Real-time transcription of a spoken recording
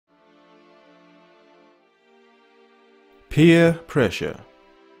Peer pressure.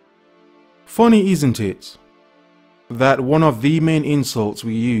 Funny, isn't it, that one of the main insults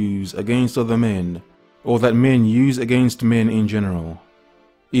we use against other men, or that men use against men in general,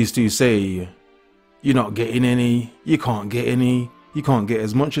 is to say, "You're not getting any, you can't get any, you can't get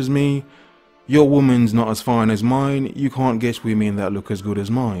as much as me, your woman's not as fine as mine, you can't get women that look as good as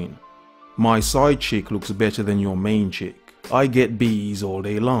mine. My side chick looks better than your main chick. I get bees all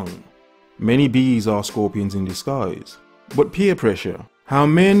day long." Many bees are scorpions in disguise. But peer pressure. How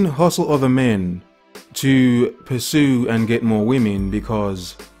men hustle other men to pursue and get more women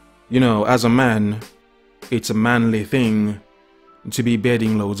because, as a man, it's a manly thing to be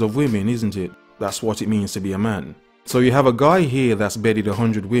bedding loads of women, isn't it? That's what it means to be a man. So you have a guy here that's bedded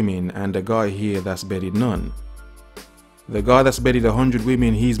 100 women and a guy here that's bedded none. The guy that's bedded 100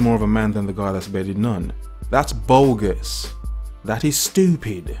 women, he's more of a man than the guy that's bedded none. That's bogus. That is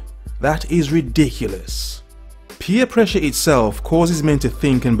stupid. That is ridiculous. Peer pressure itself causes men to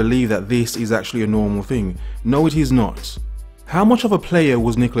think and believe that this is actually a normal thing. No, it is not. How much of a player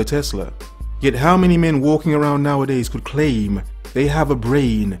was Nikola Tesla? Yet how many men walking around nowadays could claim they have a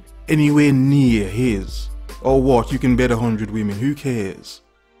brain anywhere near his? Or what, you can bed 100 women, who cares?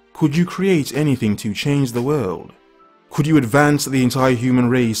 Could you create anything to change the world? Could you advance the entire human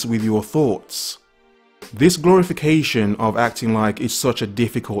race with your thoughts? This glorification of acting like it's such a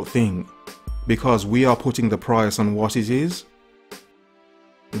difficult thing because we are putting the price on what it is,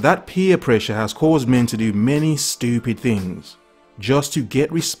 that peer pressure has caused men to do many stupid things just to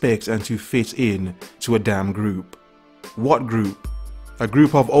get respect and to fit in to a damn group. What group? A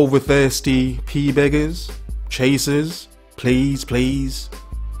group of overthirsty pea beggars? Chasers? Please?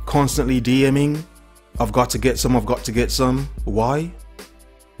 Constantly DMing? I've got to get some, I've got to get some. Why?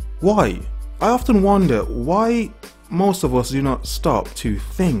 Why? I often wonder why most of us do not stop to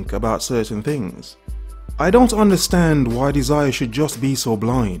think about certain things. I don't understand why desire should just be so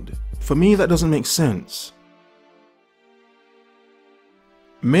blind. For me, that doesn't make sense.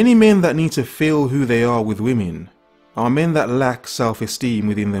 Many men that need to feel who they are with women are men that lack self-esteem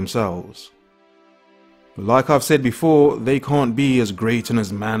within themselves. Like I've said before, they can't be as great and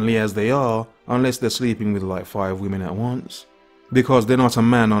as manly as they are unless they're sleeping with like 5 women at once. Because they're not a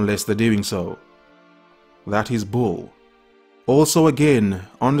man unless they're doing so. That is bull. Also again,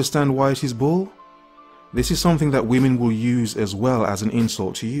 understand why it is bull? This is something that women will use as well as an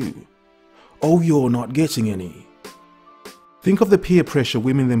insult to you. Oh, you're not getting any. Think of the peer pressure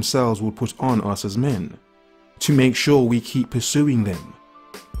women themselves will put on us as men to make sure we keep pursuing them.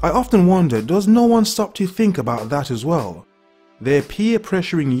 I often wonder, does no one stop to think about that as well? They're peer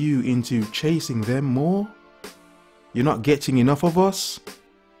pressuring you into chasing them more? You're not getting enough of us?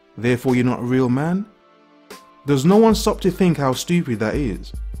 Therefore you're not a real man? Does no one stop to think how stupid that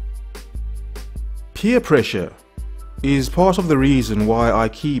is? Peer pressure is part of the reason why I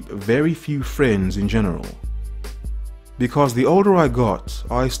keep very few friends in general. Because the older I got,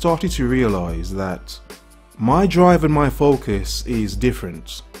 I started to realize that my drive and my focus is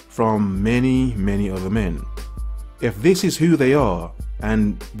different from many other men. If this is who they are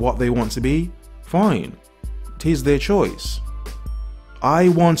and what they want to be, fine. It is their choice. I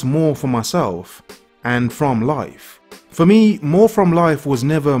want more for myself and from life. For me, more from life was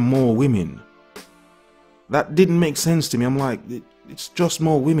never more women. That didn't make sense to me. I'm like, it's just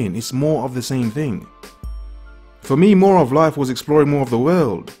more women. It's more of the same thing. For me, more of life was exploring more of the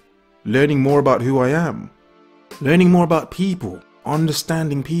world, learning more about who I am, learning more about people,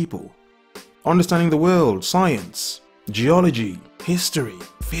 understanding the world, science, geology, history,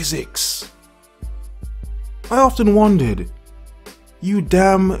 physics. I often wondered, you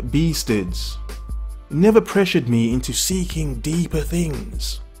damn beastards never pressured me into seeking deeper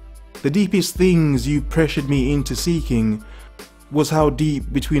things. The deepest things you pressured me into seeking was how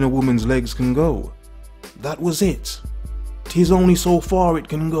deep between a woman's legs can go. That was it. 'Tis only so far it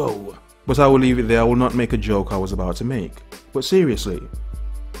can go. But I will leave it there. I will not make a joke I was about to make. But seriously,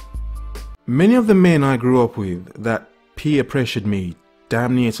 many of the men I grew up with that peer pressured me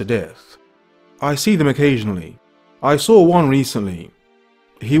damn near to death, I see them occasionally. I saw one recently.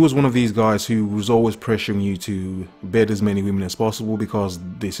 He was one of these guys who was always pressuring you to bed as many women as possible because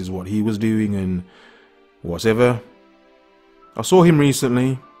this is what he was doing and whatever. I saw him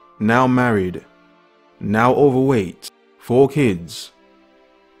recently, now married, now overweight, 4 kids,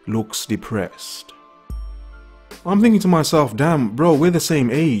 looks depressed. I'm thinking to myself, damn bro, we're the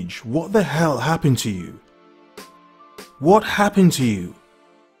same age. What the hell happened to you? What happened to you?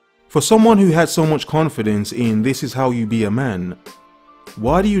 For someone who had so much confidence in this is how you be a man,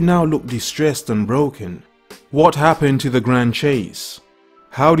 why do you now look distressed and broken? What happened to the grand chase?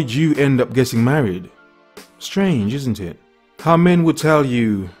 How did you end up getting married? Strange, isn't it? How men would tell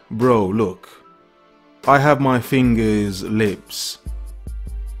you, bro, look, I have my fingers, lips,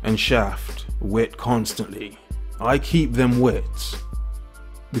 and shaft wet constantly. I keep them wet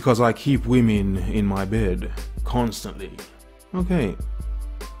because I keep women in my bed constantly. Okay.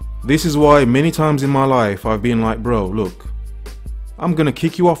 This is why many times in my life I've been like, bro, look, I'm gonna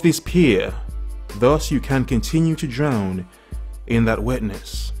kick you off this pier, thus you can continue to drown in that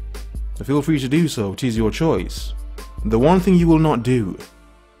wetness. So feel free to do so, it is your choice. The one thing you will not do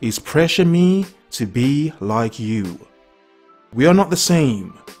is pressure me to be like you. We are not the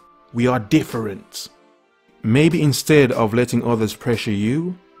same, we are different. Maybe instead of letting others pressure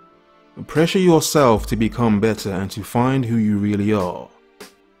you, pressure yourself to become better and to find who you really are.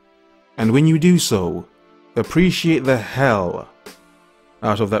 And when you do so, appreciate the hell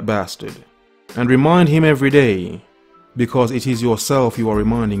out of that bastard. And remind him every day, because it is yourself you are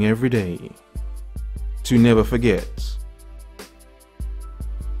reminding every day, to never forget.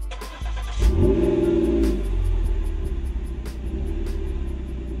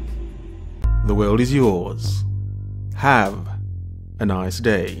 The world is yours. Have a nice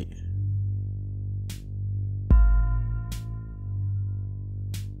day.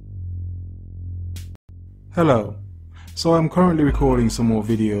 Hello. So I'm currently recording some more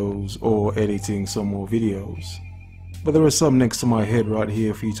videos or editing some more videos, but there are some next to my head right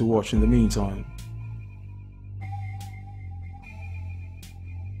here for you to watch in the meantime.